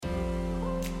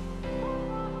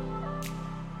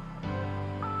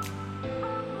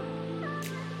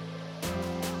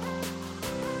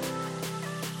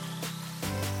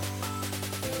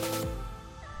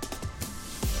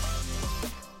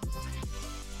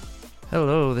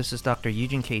Hello, this is Dr.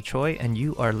 Eugene K. Choi, and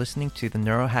you are listening to the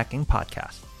Neurohacking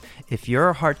Podcast. If you're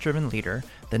a heart-driven leader,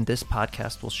 then this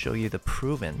podcast will show you the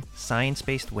proven,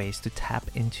 science-based ways to tap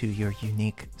into your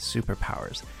unique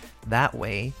superpowers. That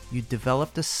way, you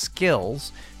develop the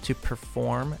skills to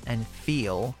perform and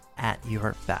feel at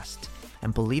your best.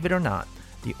 And believe it or not,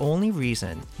 the only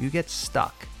reason you get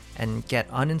stuck and get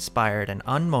uninspired and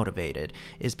unmotivated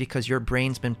is because your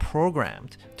brain's been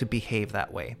programmed to behave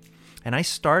that way. And I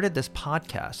started this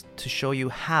podcast to show you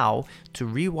how to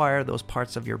rewire those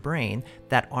parts of your brain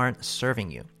that aren't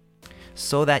serving you,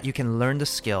 so that you can learn the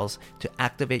skills to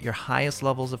activate your highest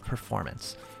levels of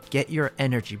performance, get your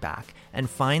energy back, and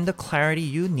find the clarity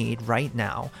you need right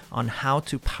now on how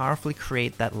to powerfully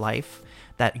create that life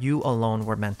that you alone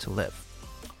were meant to live,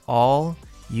 all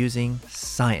using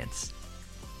science.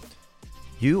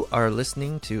 You are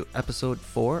listening to episode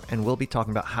 4, and we'll be talking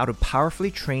about how to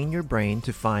powerfully train your brain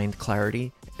to find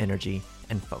clarity, energy,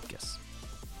 and focus.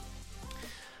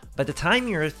 By the time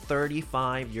you're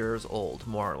 35 years old,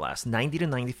 more or less, 90 to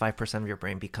 95% of your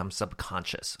brain becomes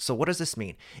subconscious. So what does this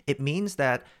mean? It means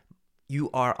that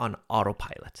you are on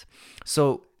autopilot.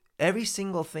 So every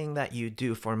single thing that you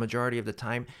do for a majority of the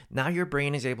time, now your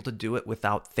brain is able to do it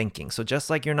without thinking. So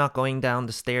just like you're not going down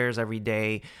the stairs every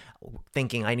day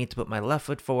thinking, I need to put my left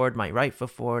foot forward, my right foot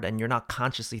forward, and you're not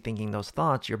consciously thinking those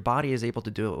thoughts, your body is able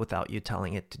to do it without you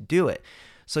telling it to do it.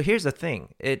 So here's the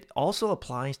thing. It also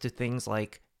applies to things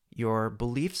like your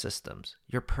belief systems,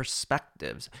 your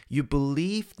perspectives. You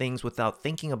believe things without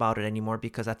thinking about it anymore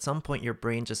because at some point your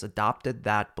brain just adopted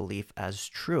that belief as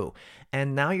true.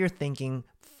 And now you're thinking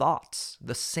thoughts,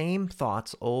 the same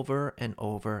thoughts over and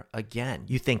over again.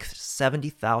 You think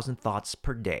 70,000 thoughts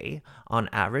per day on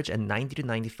average, and 90 to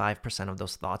 95% of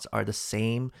those thoughts are the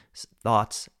same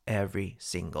thoughts every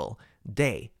single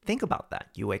day. Think about that.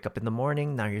 You wake up in the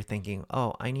morning, now you're thinking,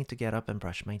 oh, I need to get up and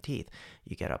brush my teeth.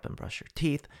 You get up and brush your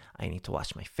teeth. I need to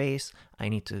wash my face. I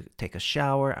need to take a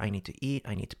shower. I need to eat.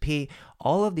 I need to pee.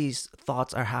 All of these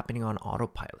thoughts are happening on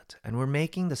autopilot, and we're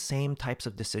making the same types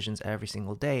of decisions every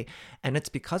single day. And it's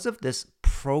because of this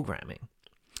programming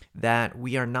that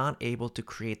we are not able to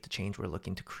create the change we're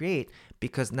looking to create,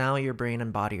 because now your brain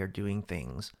and body are doing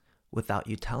things without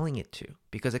you telling it to,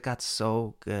 because it got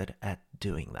so good at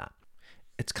doing that.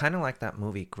 It's kind of like that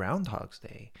movie Groundhog's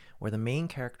Day, where the main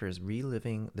character is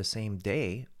reliving the same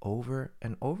day over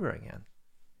and over again.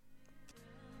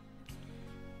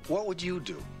 What would you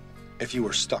do if you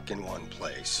were stuck in one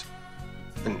place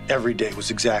and every day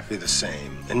was exactly the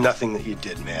same and nothing that you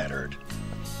did mattered?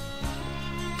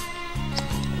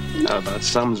 Now that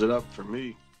sums it up for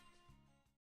me.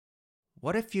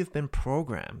 What if you've been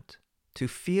programmed to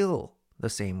feel the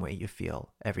same way you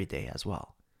feel every day as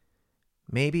well?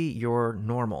 Maybe your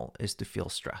normal is to feel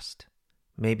stressed.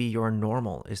 Maybe your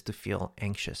normal is to feel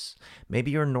anxious.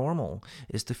 Maybe your normal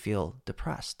is to feel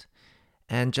depressed.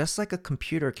 And just like a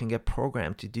computer can get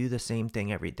programmed to do the same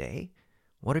thing every day,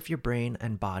 what if your brain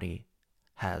and body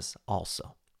has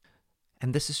also?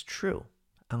 And this is true.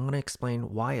 I'm going to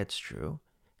explain why it's true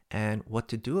and what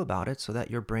to do about it so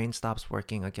that your brain stops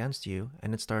working against you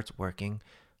and it starts working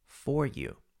for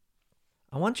you.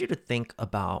 I want you to think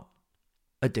about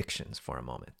addictions for a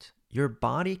moment. Your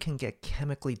body can get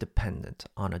chemically dependent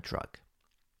on a drug.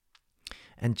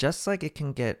 And just like it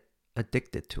can get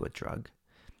addicted to a drug,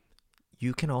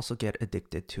 you can also get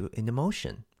addicted to an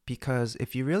emotion. Because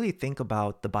if you really think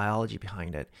about the biology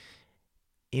behind it,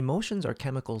 emotions are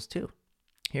chemicals too.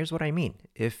 Here's what I mean.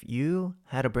 If you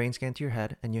had a brain scan to your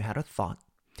head and you had a thought,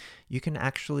 you can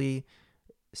actually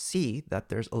see that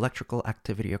there's electrical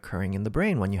activity occurring in the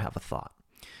brain when you have a thought.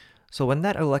 So when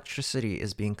that electricity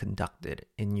is being conducted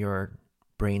in your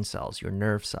brain cells, your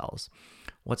nerve cells,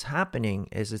 what's happening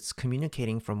is it's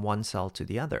communicating from one cell to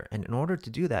the other. And in order to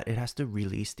do that, it has to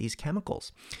release these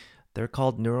chemicals. They're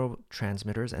called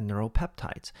neurotransmitters and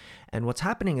neuropeptides. And what's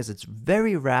happening is it's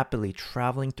very rapidly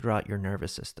traveling throughout your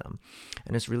nervous system.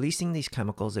 And it's releasing these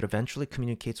chemicals. It eventually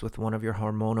communicates with one of your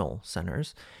hormonal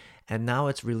centers. And now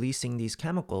it's releasing these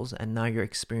chemicals. And now you're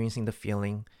experiencing the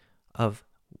feeling of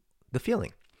the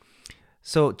feeling.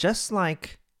 So just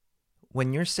like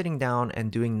when you're sitting down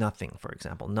and doing nothing, for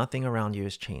example, nothing around you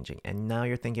is changing, and now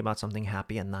you're thinking about something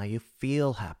happy and now you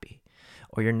feel happy.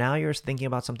 Or you're thinking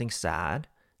about something sad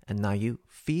and now you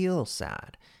feel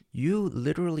sad. You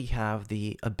literally have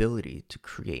the ability to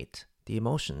create the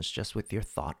emotions just with your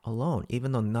thought alone,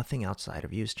 even though nothing outside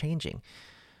of you is changing.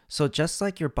 So just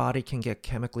like your body can get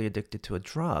chemically addicted to a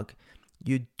drug,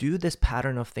 you do this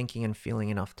pattern of thinking and feeling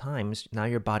enough times, now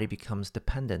your body becomes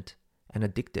dependent and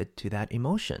addicted to that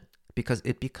emotion. because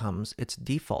it becomes its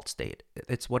default state.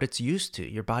 It's what it's used to.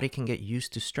 Your body can get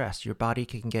used to stress. Your body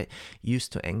can get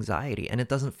used to anxiety, and it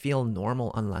doesn't feel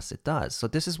normal unless it does. So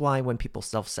this is why when people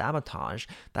self-sabotage,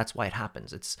 that's why it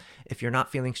happens. It's if you're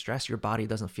not feeling stress, your body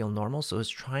doesn't feel normal. So it's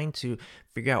trying to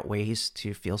figure out ways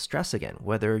to feel stress again,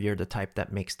 whether you're the type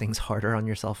that makes things harder on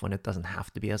yourself when it doesn't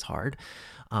have to be as hard,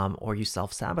 or you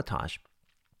self-sabotage.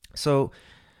 So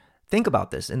think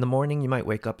about this. In the morning, you might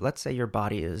wake up. Let's say your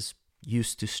body is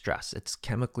used to stress. It's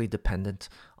chemically dependent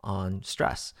on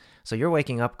stress. So you're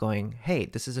waking up going, hey,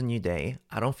 this is a new day.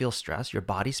 I don't feel stressed. Your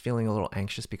body's feeling a little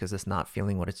anxious because it's not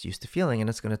feeling what it's used to feeling. And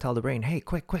it's going to tell the brain, hey,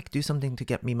 quick, do something to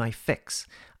get me my fix.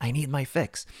 I need my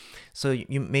fix. So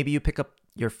maybe you pick up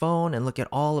your phone and look at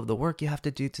all of the work you have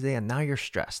to do today, and now you're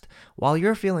stressed. While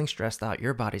you're feeling stressed out,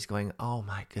 your body's going, oh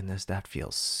my goodness, that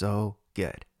feels so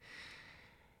good.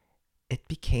 It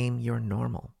became your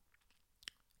normal.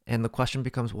 And the question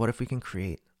becomes, what if we can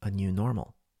create a new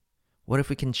normal? What if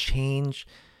we can change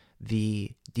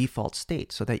the default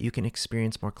state so that you can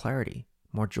experience more clarity,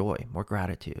 more joy, more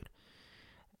gratitude?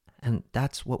 And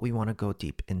that's what we want to go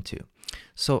deep into.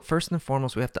 So first and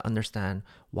foremost, we have to understand,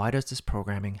 why does this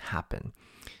programming happen?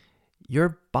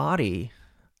 Your body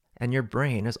and your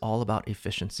brain is all about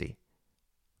efficiency,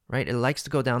 right? It likes to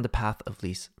go down the path of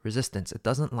least resistance. It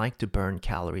doesn't like to burn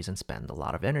calories and spend a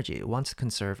lot of energy. It wants to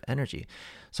conserve energy.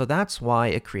 So that's why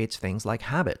it creates things like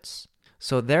habits.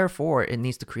 So therefore, it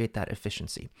needs to create that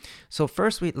efficiency. So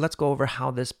first, let's go over how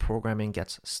this programming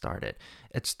gets started.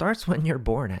 It starts when you're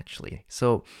born, actually.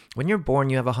 So when you're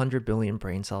born, you have 100 billion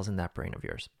brain cells in that brain of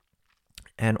yours,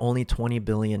 and only 20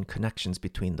 billion connections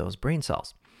between those brain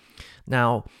cells.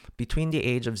 Now, between the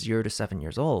age of 0 to 7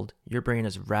 years old, your brain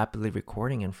is rapidly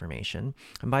recording information.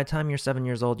 And by the time you're 7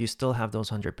 years old, you still have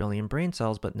those 100 billion brain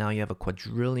cells, but now you have a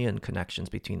quadrillion connections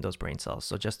between those brain cells.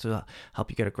 So just to help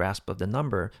you get a grasp of the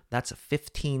number, that's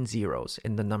 15 zeros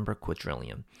in the number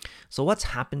quadrillion. So what's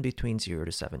happened between 0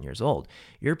 to 7 years old?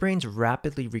 Your brain's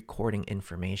rapidly recording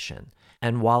information.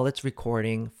 And while it's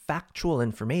recording factual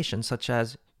information, such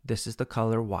as this is the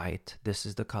color white, this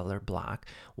is the color black,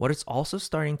 what it's also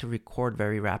starting to record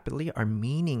very rapidly are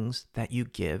meanings that you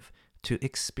give to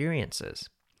experiences.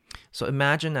 So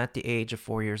imagine at the age of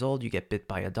 4 years old, you get bit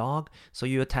by a dog, so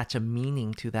you attach a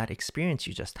meaning to that experience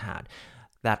you just had,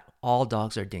 that all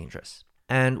dogs are dangerous.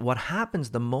 And what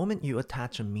happens the moment you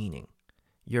attach a meaning,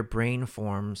 your brain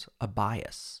forms a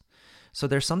bias. So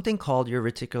there's something called your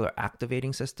reticular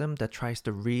activating system that tries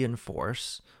to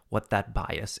reinforce what that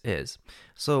bias is.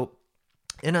 So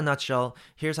in a nutshell,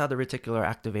 here's how the reticular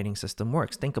activating system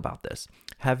works. Think about this.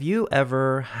 Have you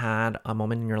ever had a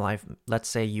moment in your life, let's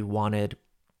say you wanted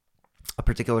a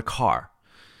particular car,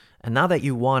 and now that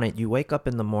you want it, you wake up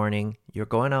in the morning, you're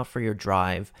going out for your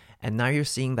drive, and now you're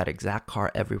seeing that exact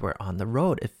car everywhere on the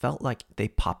road. It felt like they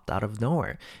popped out of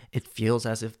nowhere. It feels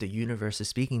as if the universe is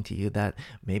speaking to you that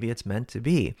maybe it's meant to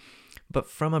be. But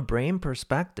from a brain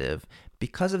perspective,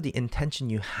 because of the intention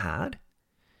you had,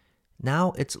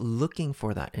 now it's looking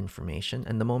for that information,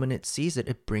 and the moment it sees it,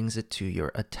 it brings it to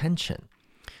your attention.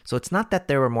 So it's not that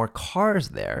there were more cars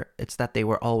there, it's that they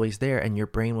were always there, and your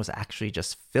brain was actually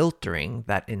just filtering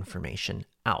that information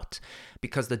out.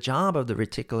 Because the job of the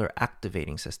reticular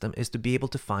activating system is to be able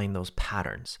to find those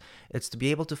patterns. It's to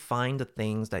be able to find the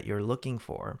things that you're looking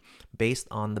for based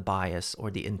on the bias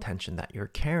or the intention that you're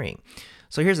carrying.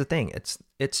 So here's the thing,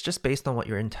 it's just based on what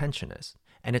your intention is,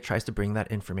 and it tries to bring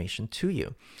that information to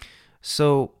you.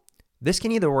 So this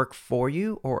can either work for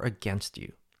you or against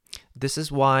you. This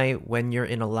is why when you're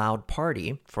in a loud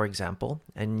party, for example,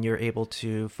 and you're able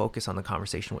to focus on the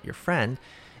conversation with your friend,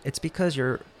 it's because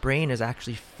your brain is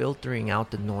actually filtering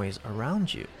out the noise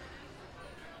around you.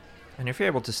 And if you're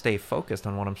able to stay focused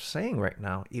on what I'm saying right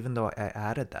now, even though I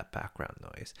added that background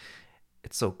noise,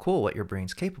 it's so cool what your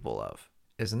brain's capable of,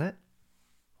 isn't it?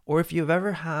 Or if you've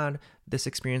ever had this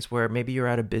experience where maybe you're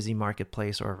at a busy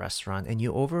marketplace or a restaurant and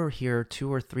you overhear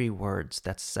 2 or 3 words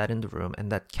that's said in the room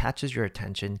and that catches your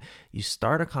attention, you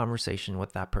start a conversation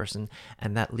with that person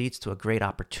and that leads to a great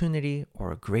opportunity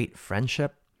or a great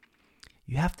friendship,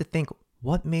 you have to think,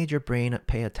 what made your brain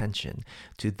pay attention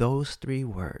to those 3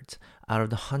 words out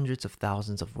of the hundreds of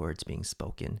thousands of words being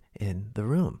spoken in the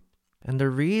room? And the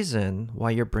reason why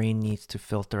your brain needs to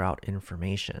filter out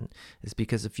information is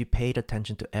because if you paid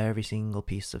attention to every single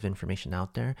piece of information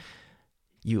out there,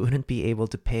 you wouldn't be able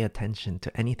to pay attention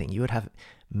to anything. You would have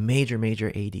major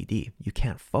ADD. You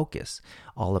can't focus.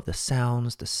 All of the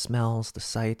sounds, the smells, the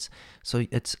sights. So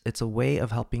it's a way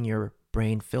of helping your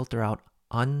brain filter out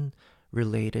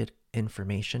unrelated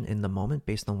information in the moment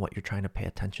based on what you're trying to pay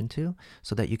attention to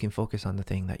so that you can focus on the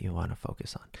thing that you want to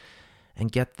focus on.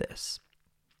 And get this.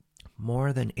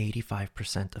 more than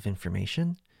 85% of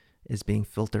information is being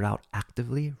filtered out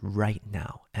actively right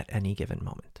now at any given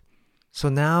moment. So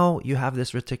now you have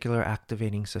this reticular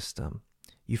activating system.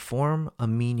 You form a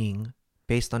meaning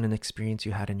based on an experience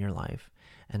you had in your life,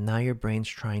 and now your brain's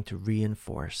trying to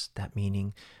reinforce that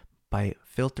meaning by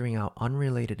filtering out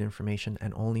unrelated information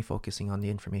and only focusing on the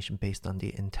information based on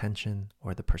the intention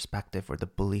or the perspective or the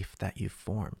belief that you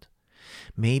formed.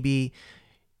 Maybe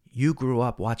you grew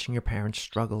up watching your parents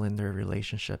struggle in their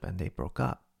relationship and they broke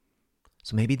up.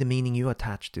 So maybe the meaning you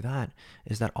attach to that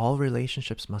is that all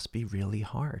relationships must be really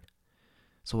hard.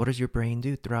 So what does your brain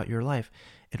do throughout your life?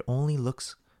 It only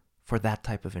looks for that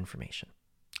type of information.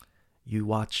 You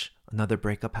watch another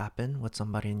breakup happen with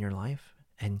somebody in your life,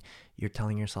 and you're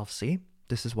telling yourself, see,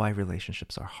 this is why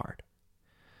relationships are hard.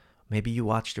 Maybe you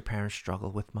watched your parents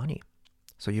struggle with money.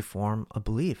 So you form a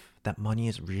belief that money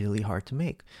is really hard to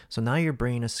make. So now your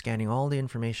brain is scanning all the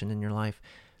information in your life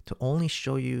to only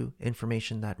show you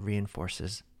information that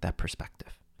reinforces that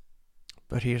perspective.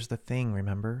 But here's the thing,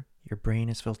 remember? Your brain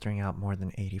is filtering out more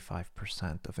than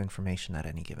 85% of information at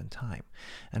any given time.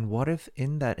 And what if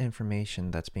in that information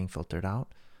that's being filtered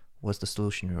out was the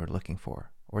solution you were looking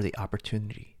for or the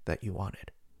opportunity that you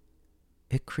wanted?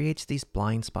 It creates these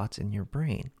blind spots in your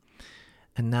brain.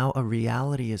 And now a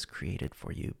reality is created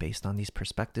for you based on these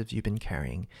perspectives you've been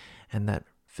carrying, and that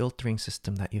filtering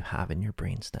system that you have in your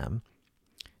brainstem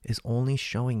is only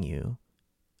showing you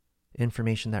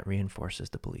information that reinforces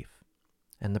the belief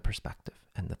and the perspective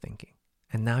and the thinking.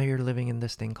 And now you're living in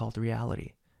this thing called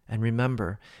reality. And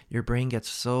remember, your brain gets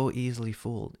so easily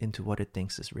fooled into what it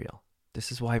thinks is real.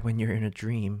 This is why when you're in a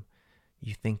dream,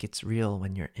 you think it's real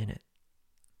when you're in it.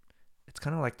 It's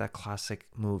kind of like that classic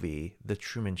movie, The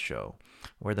Truman Show,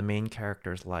 where the main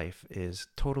character's life is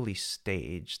totally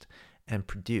staged and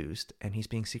produced, and he's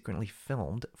being secretly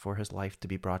filmed for his life to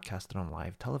be broadcasted on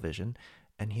live television,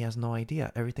 and he has no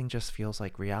idea. Everything just feels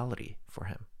like reality for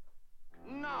him.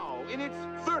 Now, in its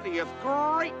 30th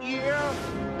great year,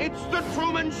 it's The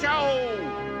Truman Show!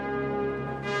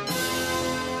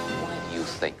 Why do you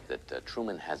think that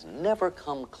Truman has never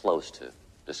come close to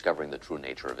discovering the true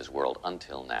nature of his world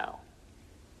until now?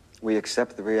 We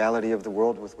accept the reality of the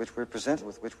world with which we're presented.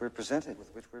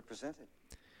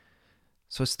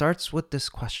 So it starts with this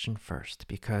question first,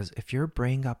 because if your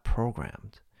brain got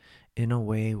programmed in a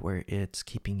way where it's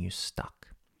keeping you stuck,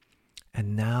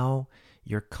 and now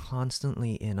you're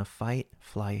constantly in a fight,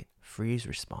 flight, freeze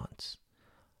response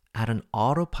at an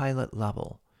autopilot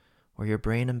level where your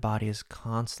brain and body is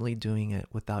constantly doing it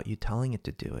without you telling it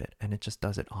to do it, and it just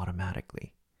does it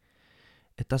automatically.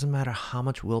 It doesn't matter how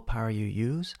much willpower you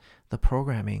use, the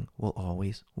programming will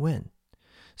always win.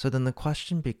 So then the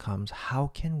question becomes, how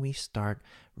can we start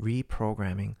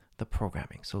reprogramming the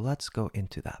programming? So let's go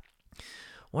into that.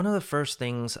 One of the first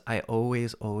things I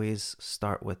always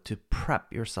start with to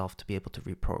prep yourself to be able to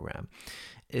reprogram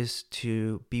is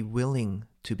to be willing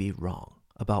to be wrong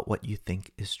about what you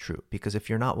think is true. Because if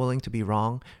you're not willing to be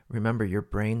wrong, remember, your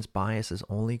brain's bias is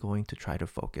only going to try to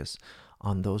focus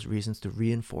on those reasons to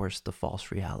reinforce the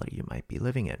false reality you might be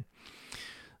living in.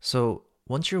 So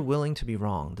once you're willing to be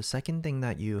wrong, the second thing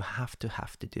that you have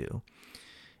to do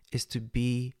is to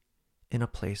be in a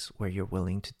place where you're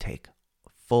willing to take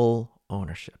full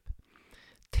ownership.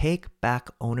 Take back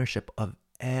ownership of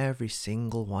every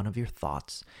single one of your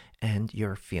thoughts and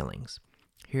your feelings.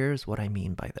 Here's what I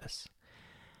mean by this.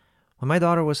 When my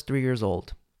daughter was 3 years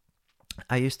old,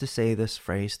 I used to say this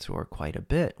phrase to her quite a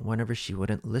bit whenever she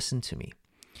wouldn't listen to me.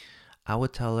 I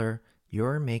would tell her,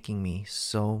 "You're making me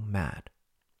so mad."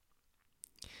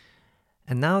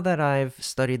 And now that I've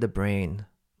studied the brain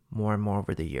more and more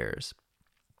over the years,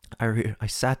 I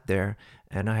sat there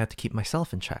and I had to keep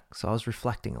myself in check. So I was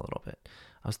reflecting a little bit.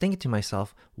 I was thinking to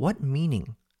myself, what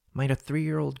meaning might a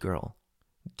 3-year-old girl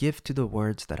give to the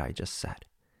words that I just said?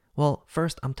 Well,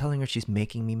 first, I'm telling her she's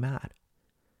making me mad.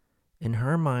 In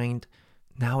her mind,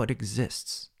 now it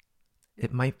exists.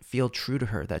 It might feel true to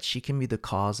her that she can be the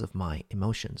cause of my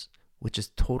emotions, which is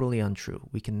totally untrue.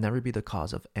 We can never be the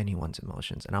cause of anyone's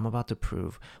emotions. And I'm about to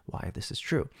prove why this is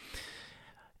true.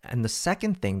 And the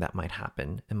second thing that might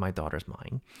happen in my daughter's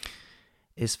mind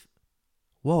is,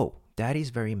 whoa, daddy's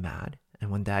very mad.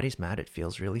 And when daddy's mad, it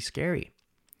feels really scary.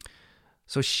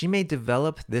 So she may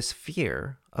develop this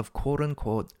fear of quote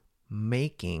unquote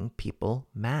making people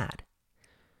mad,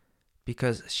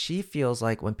 because she feels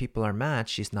like when people are mad,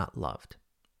 she's not loved.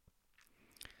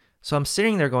 So I'm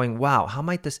sitting there going, wow, how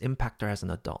might this impact her as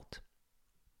an adult?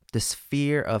 This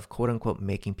fear of quote unquote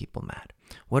making people mad.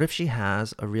 What if she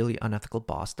has a really unethical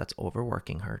boss that's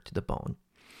overworking her to the bone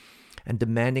and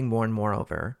demanding more and more of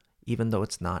her, even though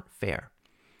it's not fair?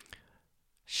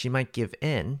 she might give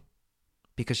in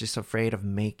because she's afraid of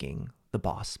making the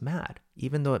boss mad,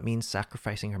 even though it means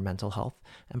sacrificing her mental health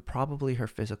and probably her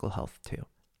physical health too.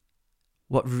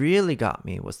 What really got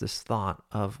me was this thought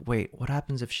of, wait, what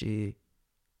happens if she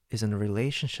is in a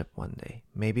relationship one day,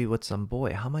 maybe with some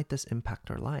boy? How might this impact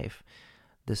her life?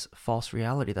 This false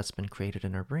reality that's been created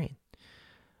in her brain.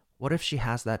 What if she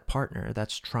has that partner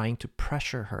that's trying to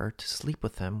pressure her to sleep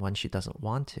with him when she doesn't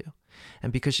want to?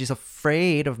 And because she's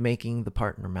afraid of making the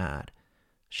partner mad,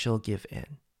 she'll give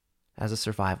in as a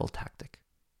survival tactic.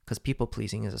 Because people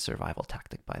pleasing is a survival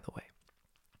tactic, by the way.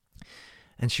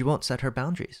 And she won't set her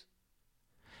boundaries.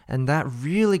 And that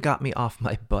really got me off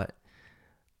my butt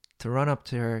to run up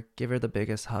to her, give her the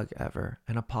biggest hug ever,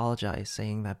 and apologize,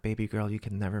 saying that, baby girl, you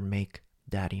can never make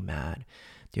daddy mad.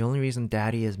 The only reason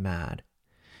daddy is mad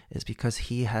is because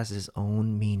he has his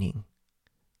own meaning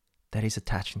that he's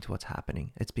attaching to what's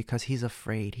happening. It's because he's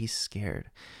afraid, he's scared,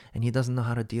 and he doesn't know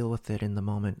how to deal with it in the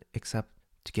moment except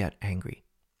to get angry.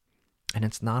 And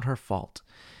it's not her fault.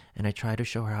 And I try to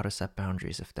show her how to set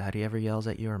boundaries. If daddy ever yells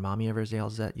at you or mommy ever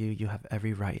yells at you, you have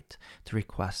every right to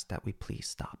request that we please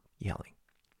stop yelling.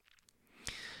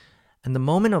 And the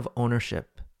moment of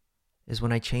ownership is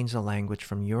when I change the language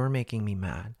from "you're making me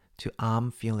mad" to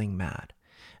 "I'm feeling mad."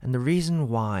 And the reason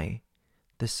why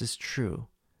this is true,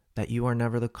 that you are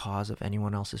never the cause of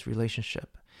anyone else's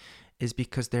relationship, is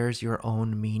because there's your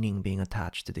own meaning being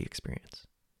attached to the experience.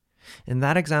 In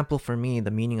that example, for me,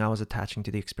 the meaning I was attaching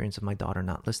to the experience of my daughter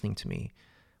not listening to me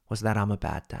was that I'm a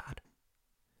bad dad.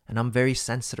 And I'm very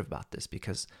sensitive about this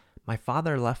because my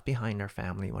father left behind our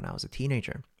family when I was a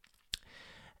teenager.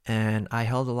 And I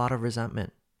held a lot of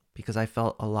resentment because I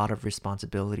felt a lot of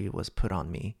responsibility was put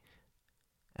on me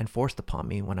and forced upon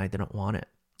me when I didn't want it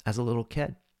as a little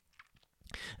kid.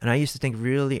 And I used to think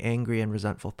really angry and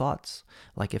resentful thoughts,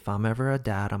 like if I'm ever a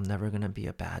dad, I'm never going to be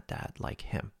a bad dad like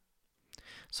him.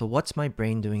 So what's my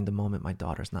brain doing the moment my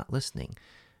daughter's not listening?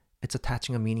 It's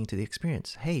attaching a meaning to the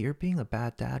experience. Hey, you're being a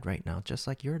bad dad right now, just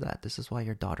like your dad. This is why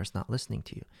your daughter's not listening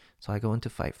to you. So I go into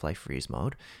fight, flight, freeze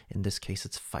mode. In this case,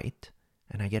 it's fight,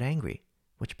 and I get angry,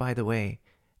 which, by the way,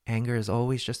 anger is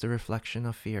always just a reflection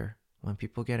of fear. When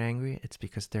people get angry, it's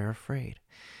because they're afraid.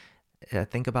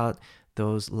 Think about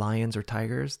those lions or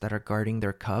tigers that are guarding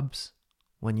their cubs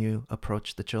when you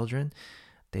approach the children.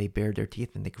 They bare their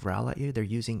teeth and they growl at you. They're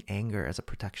using anger as a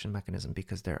protection mechanism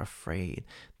because they're afraid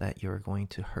that you're going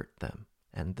to hurt them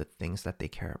and the things that they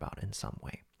care about in some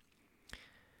way.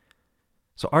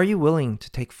 So are you willing to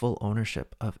take full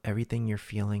ownership of everything you're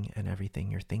feeling and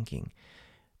everything you're thinking?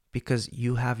 Because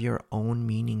you have your own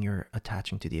meaning you're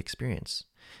attaching to the experience.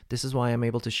 This is why I'm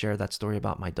able to share that story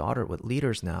about my daughter with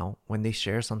leaders now when they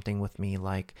share something with me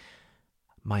like,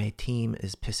 my team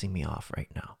is pissing me off right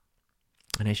now.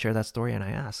 And I share that story and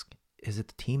I ask, is it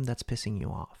the team that's pissing you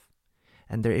off?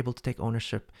 And they're able to take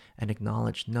ownership and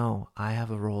acknowledge, no, I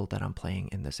have a role that I'm playing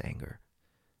in this anger.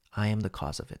 I am the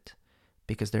cause of it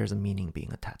because there's a meaning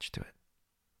being attached to it.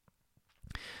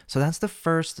 So that's the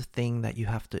first thing that you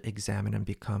have to examine and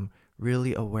become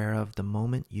really aware of the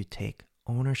moment you take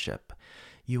ownership.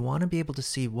 You want to be able to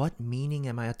see, what meaning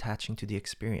am I attaching to the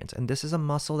experience? And this is a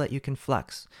muscle that you can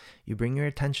flex. You bring your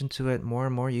attention to it more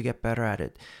and more, you get better at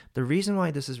it. The reason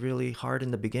why this is really hard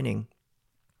in the beginning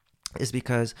is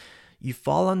because you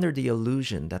fall under the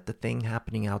illusion that the thing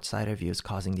happening outside of you is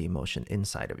causing the emotion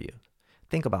inside of you.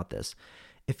 Think about this.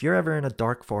 If you're ever in a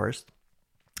dark forest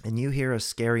and you hear a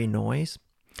scary noise,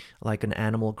 like an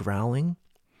animal growling,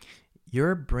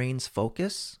 your brain's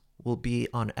focus will be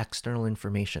on external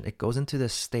information. It goes into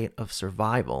this state of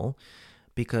survival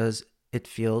because it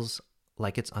feels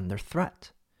like it's under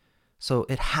threat. So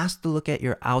it has to look at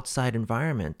your outside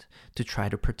environment to try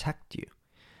to protect you.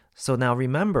 So now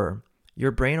remember,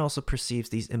 your brain also perceives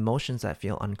these emotions that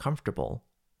feel uncomfortable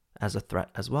as a threat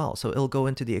as well. So it'll go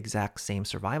into the exact same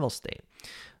survival state.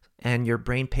 And your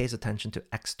brain pays attention to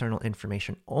external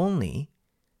information only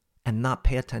and not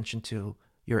pay attention to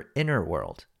your inner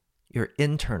world, your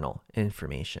internal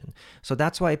information. So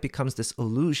that's why it becomes this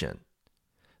illusion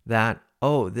that,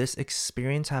 oh, this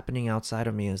experience happening outside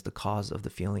of me is the cause of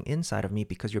the feeling inside of me,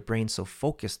 because your brain's so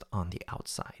focused on the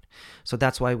outside. So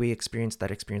that's why we experience that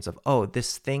experience of, oh,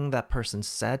 this thing that person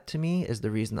said to me is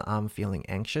the reason I'm feeling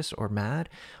anxious or mad,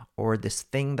 or this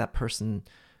thing that person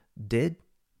did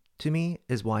to me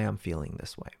is why I'm feeling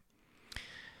this way.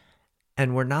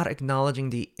 And we're not acknowledging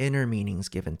the inner meanings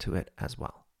given to it as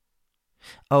well.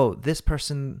 Oh, this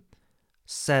person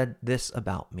said this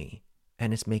about me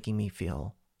and it's making me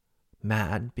feel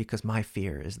mad because my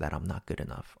fear is that I'm not good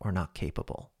enough or not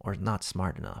capable or not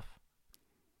smart enough.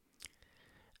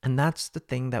 And that's the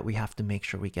thing that we have to make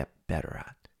sure we get better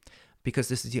at. because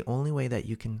this is the only way that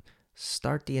you can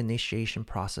start the initiation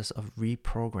process of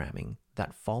reprogramming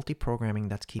that faulty programming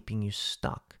that's keeping you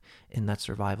stuck in that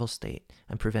survival state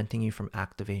and preventing you from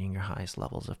activating your highest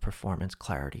levels of performance,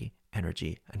 clarity,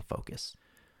 energy, and focus.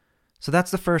 So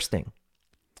that's the first thing.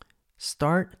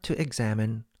 Start to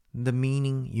examine the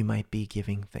meaning you might be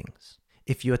giving things.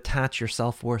 If you attach your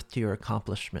self-worth to your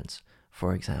accomplishments,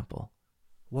 for example,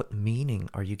 what meaning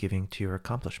are you giving to your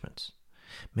accomplishments?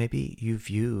 Maybe you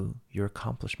view your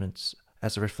accomplishments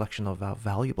as a reflection of how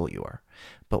valuable you are,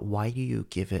 but why do you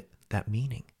give it that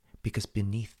meaning? Because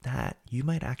beneath that, you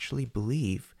might actually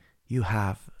believe you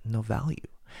have no value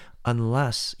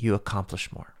unless you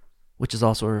accomplish more, which is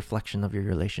also a reflection of your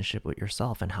relationship with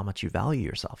yourself and how much you value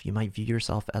yourself. You might view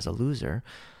yourself as a loser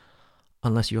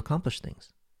unless you accomplish things,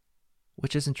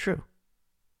 which isn't true.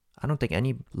 I don't think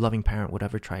any loving parent would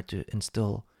ever try to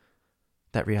instill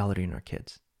that reality in our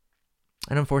kids.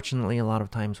 And unfortunately, a lot of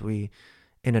times we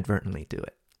inadvertently do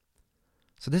it.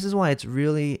 So this is why it's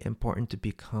really important to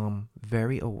become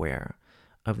very aware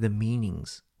of the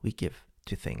meanings we give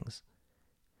to things.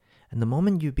 And the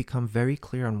moment you become very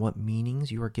clear on what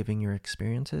meanings you are giving your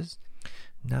experiences,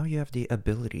 now you have the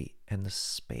ability and the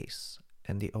space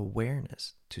and the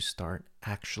awareness to start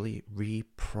actually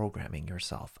reprogramming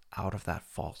yourself out of that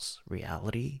false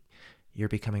reality you're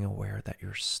becoming aware that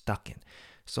you're stuck in.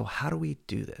 So how do we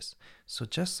do this? So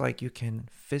just like you can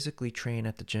physically train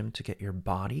at the gym to get your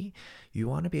body, you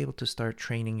want to be able to start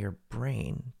training your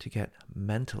brain to get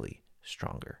mentally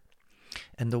stronger.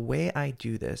 And the way I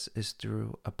do this is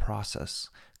through a process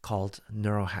called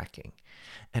neurohacking.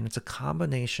 And it's a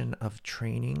combination of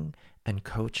training and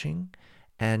coaching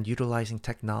and utilizing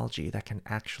technology that can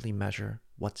actually measure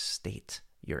what state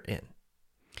you're in.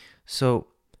 So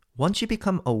once you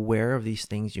become aware of these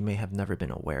things you may have never been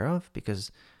aware of,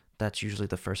 because that's usually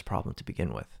the first problem to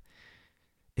begin with.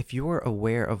 If you were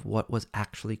aware of what was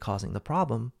actually causing the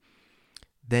problem,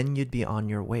 then you'd be on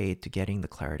your way to getting the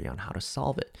clarity on how to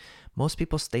solve it. Most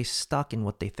people stay stuck in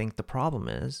what they think the problem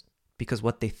is because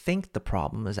what they think the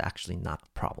problem is actually not the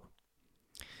problem.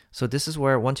 So this is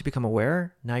where once you become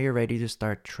aware, now you're ready to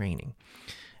start training.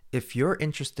 If you're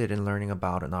interested in learning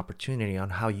about an opportunity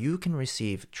on how you can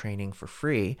receive training for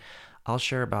free, I'll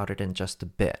share about it in just a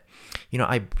bit.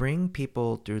 I bring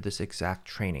people through this exact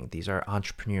training. These are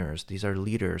entrepreneurs, these are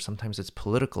leaders, sometimes it's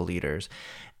political leaders.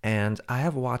 And I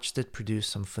have watched it produce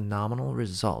some phenomenal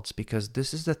results because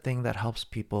this is the thing that helps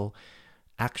people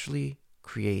actually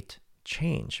create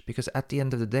change. Because at the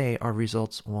end of the day, our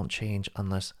results won't change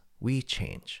unless we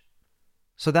change.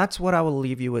 So that's what I will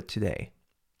leave you with today,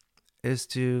 is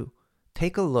to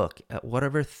take a look at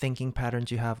whatever thinking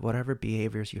patterns you have, whatever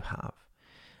behaviors you have,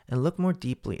 and look more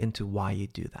deeply into why you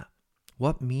do that.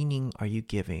 What meaning are you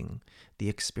giving the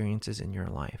experiences in your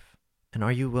life? And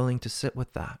are you willing to sit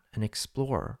with that and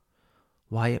explore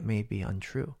why it may be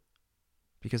untrue?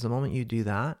 Because the moment you do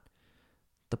that,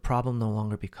 the problem no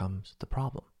longer becomes the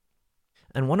problem.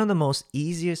 And one of the most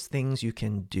easiest things you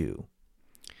can do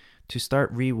to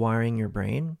start rewiring your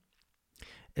brain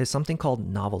is something called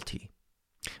novelty,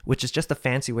 which is just a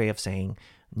fancy way of saying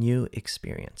new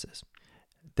experiences.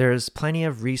 There's plenty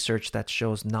of research that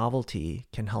shows novelty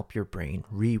can help your brain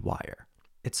rewire.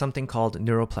 It's something called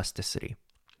neuroplasticity.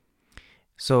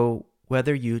 So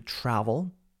whether you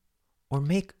travel or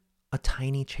make a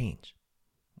tiny change,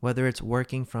 whether it's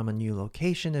working from a new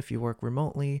location if you work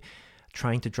remotely,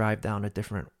 trying to drive down a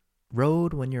different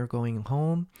road when you're going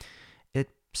home, it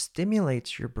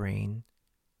stimulates your brain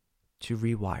to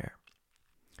rewire.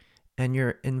 And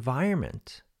your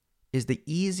environment is the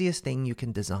easiest thing you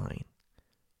can design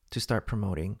to start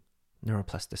promoting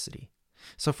neuroplasticity.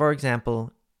 So for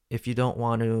example, if you don't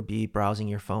want to be browsing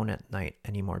your phone at night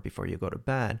anymore before you go to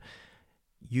bed,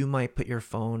 you might put your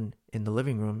phone in the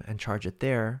living room and charge it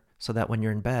there so that when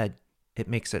you're in bed, it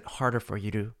makes it harder for you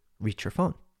to reach your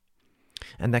phone.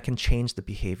 And that can change the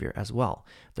behavior as well.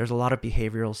 There's a lot of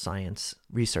behavioral science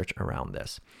research around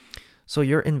this. So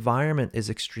your environment is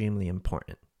extremely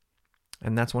important.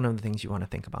 And that's one of the things you want to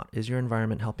think about. Is your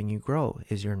environment helping you grow?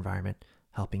 Is your environment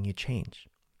helping you change?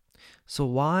 So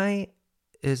why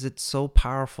is it so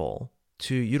powerful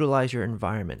to utilize your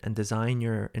environment and design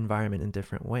your environment in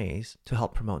different ways to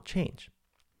help promote change?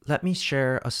 Let me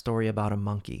share a story about a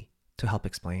monkey to help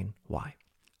explain why.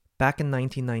 Back in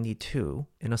 1992,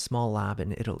 in a small lab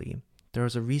in Italy, there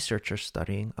was a researcher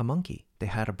studying a monkey. They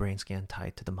had a brain scan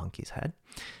tied to the monkey's head,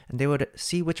 and they would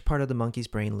see which part of the monkey's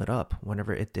brain lit up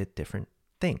whenever it did different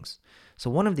things. So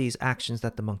one of these actions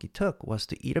that the monkey took was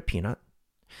to eat a peanut,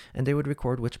 and they would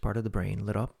record which part of the brain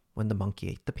lit up when the monkey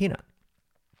ate the peanut.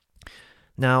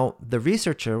 Now, the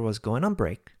researcher was going on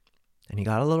break, and he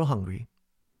got a little hungry.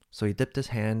 So he dipped his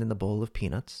hand in the bowl of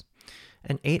peanuts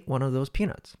and ate one of those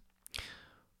peanuts.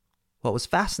 What was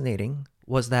fascinating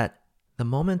was that the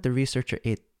moment the researcher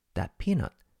ate that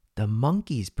peanut, the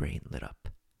monkey's brain lit up.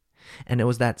 And it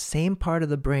was that same part of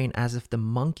the brain as if the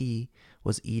monkey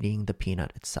was eating the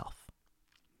peanut itself.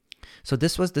 So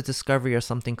this was the discovery of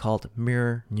something called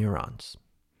mirror neurons.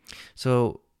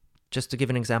 So just to give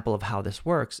an example of how this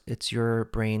works, it's your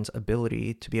brain's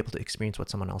ability to be able to experience what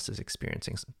someone else is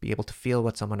experiencing, be able to feel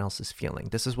what someone else is feeling.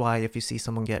 This is why if you see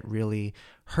someone get really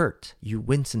hurt, you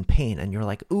wince in pain and you're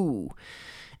like, ooh,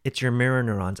 it's your mirror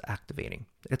neurons activating.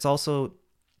 It's also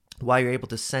why you're able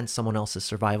to sense someone else's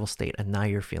survival state and now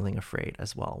you're feeling afraid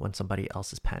as well when somebody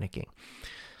else is panicking.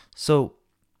 So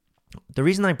the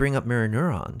reason I bring up mirror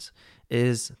neurons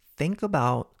is think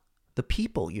about the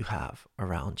people you have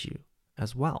around you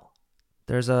as well.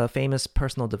 There's a famous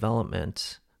personal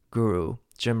development guru,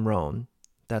 Jim Rohn,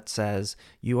 that says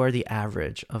you are the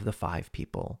average of the 5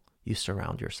 people you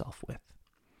surround yourself with.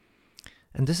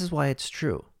 And this is why it's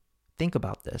true. Think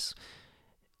about this.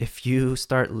 If you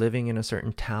start living in a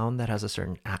certain town that has a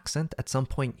certain accent, at some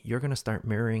point you're going to start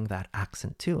mirroring that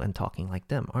accent too and talking like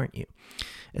them, aren't you?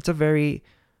 It's a very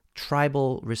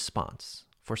tribal response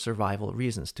for survival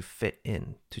reasons, to fit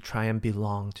in, to try and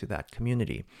belong to that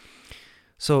community.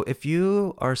 So if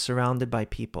you are surrounded by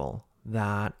people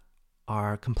that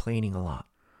are complaining a lot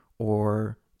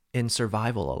or in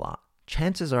survival a lot,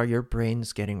 chances are your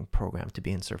brain's getting programmed to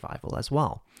be in survival as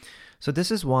well. So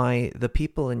this is why the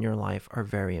people in your life are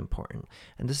very important.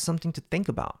 And this is something to think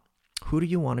about. Who do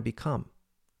you want to become?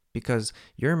 Because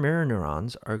your mirror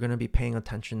neurons are going to be paying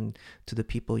attention to the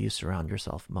people you surround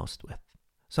yourself most with.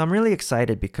 So I'm really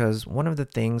excited because one of the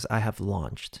things I have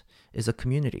launched is a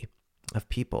community of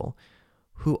people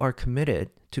who are committed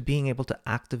to being able to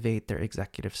activate their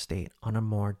executive state on a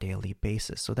more daily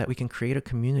basis so that we can create a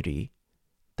community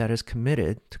that is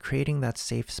committed to creating that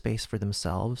safe space for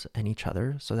themselves and each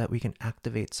other so that we can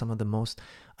activate some of the most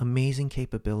amazing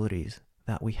capabilities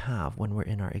that we have when we're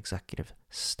in our executive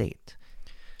state.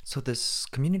 So this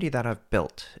community that I've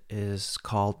built is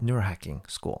called Neurohacking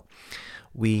School.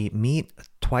 We meet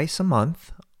twice a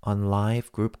month on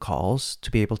live group calls to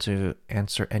be able to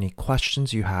answer any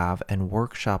questions you have and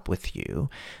workshop with you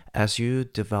as you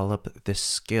develop this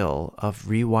skill of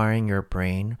rewiring your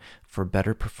brain for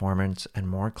better performance and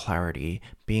more clarity,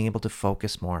 being able to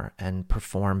focus more and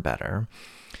perform better.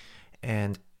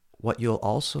 And what you'll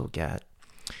also get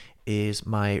is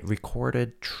my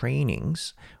recorded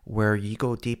trainings where you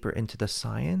go deeper into the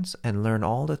science and learn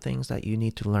all the things that you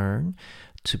need to learn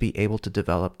to be able to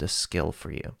develop this skill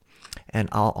for you. And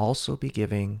I'll also be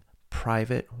giving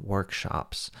private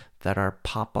workshops that are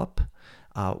pop-up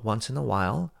once in a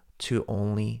while to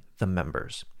only the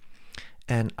members.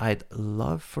 And I'd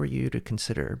love for you to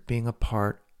consider being a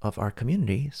part of our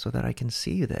community so that I can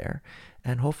see you there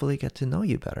and hopefully get to know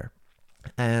you better.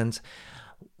 And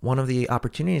one of the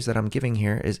opportunities that I'm giving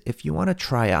here is if you want to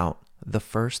try out the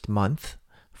first month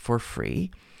for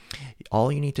free,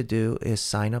 all you need to do is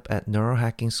sign up at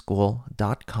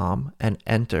neurohackingschool.com and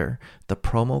enter the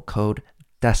promo code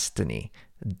DESTINY,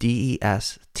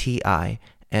 DESTINY,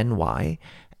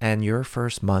 and your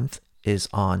first month is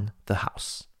on the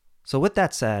house. So with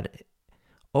that said,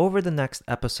 over the next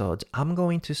episodes, I'm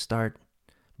going to start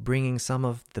bringing some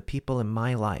of the people in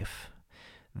my life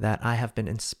that I have been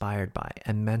inspired by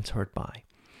and mentored by,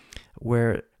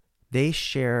 where they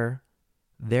share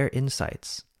their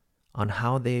insights on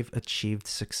how they've achieved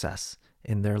success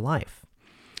in their life.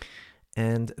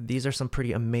 And these are some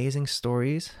pretty amazing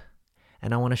stories,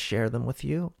 and I want to share them with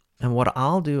you. And what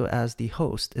I'll do as the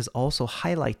host is also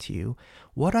highlight to you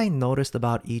what I noticed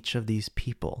about each of these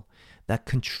people that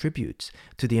contributes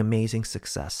to the amazing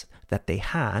success that they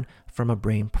had from a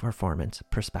brain performance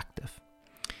perspective.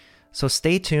 So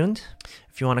stay tuned.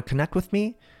 If you want to connect with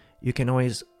me, you can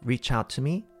always reach out to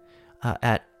me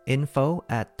at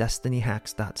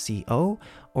info@destinyhacks.co,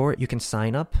 or you can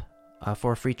sign up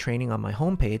for a free training on my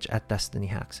homepage at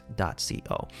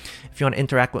destinyhacks.co. If you want to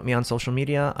interact with me on social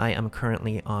media, I am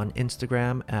currently on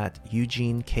Instagram at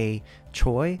Eugene K.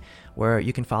 Choi, where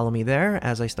you can follow me there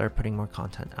as I start putting more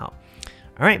content out.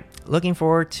 All right, looking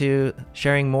forward to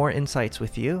sharing more insights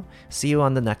with you. See you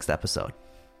on the next episode.